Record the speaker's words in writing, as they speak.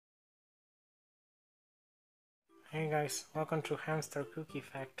Hey guys, welcome to Hamster Cookie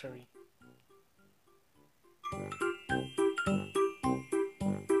Factory.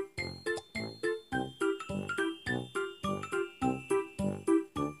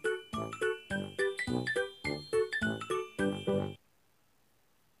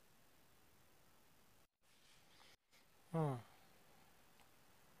 Cool.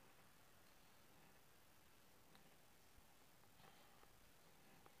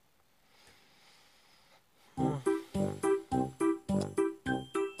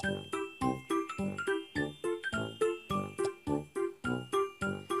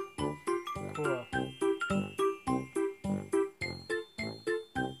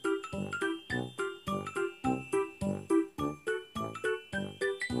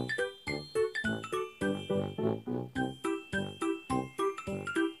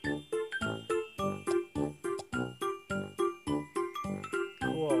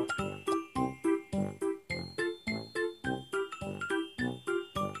 Cool.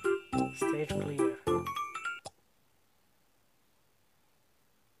 Stage clear.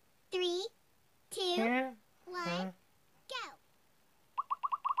 3, 2, Yeah. 1, go!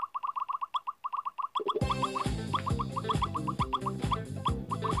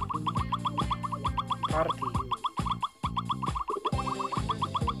 Party.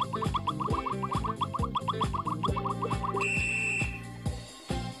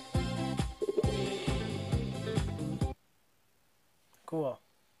 Cool.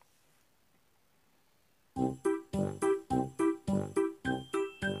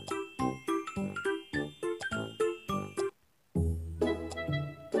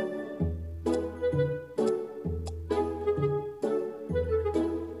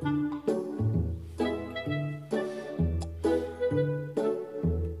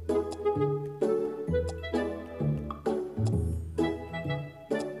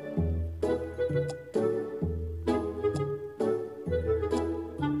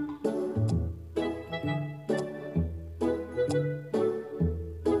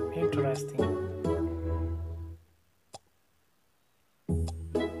 Interesting.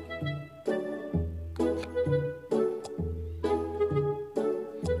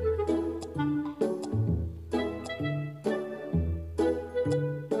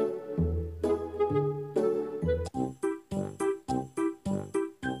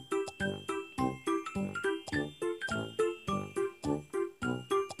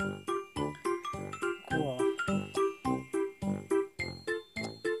 Cool.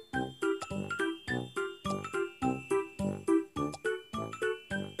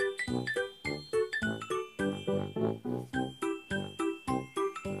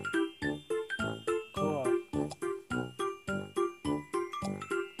 Cool.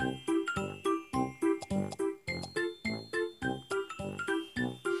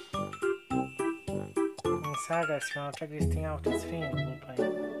 And Saga, if you want to check this thing out, it's free in Google Play.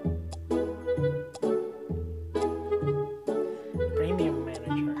 Premium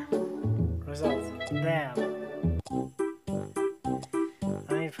Manager. Results. Damn.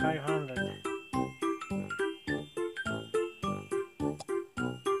 I need 500.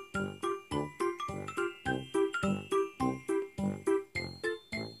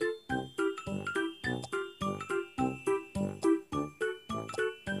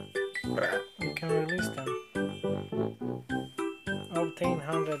 You can release them. Obtain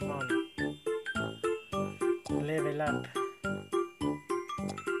 100 money. Level up.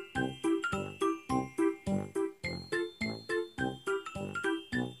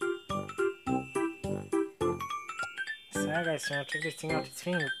 So yeah guys, you wanna check this thing out, it's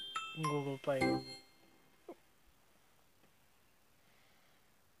free in Google Play.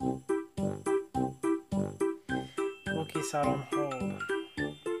 Cookies are on hold.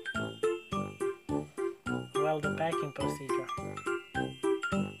 Well, the packing procedure.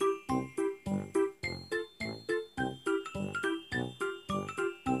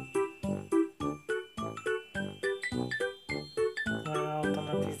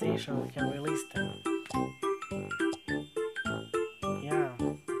 Automatization, we can release them. Yeah.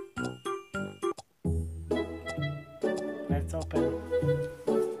 Let's open.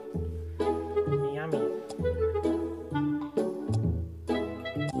 Yummy.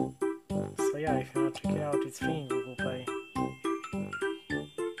 So yeah, if you want to check it out, it's free in Google Play.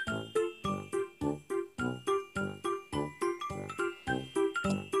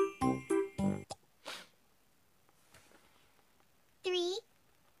 Three,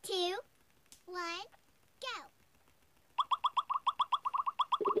 2, 1, go!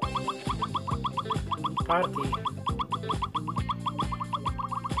 Party.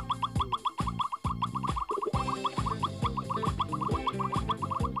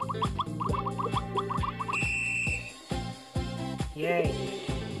 Yay!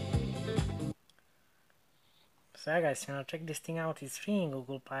 So yeah, guys, you wanna check this thing out? It's free in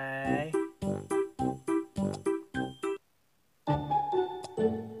Google Play.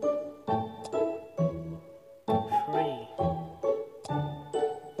 Free.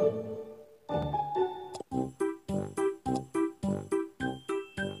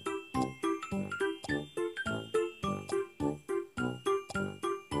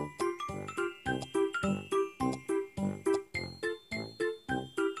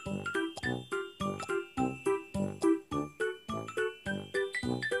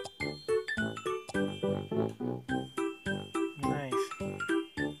 Nice.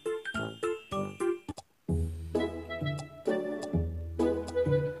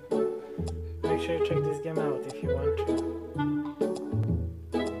 Make sure you check this game out if you want to.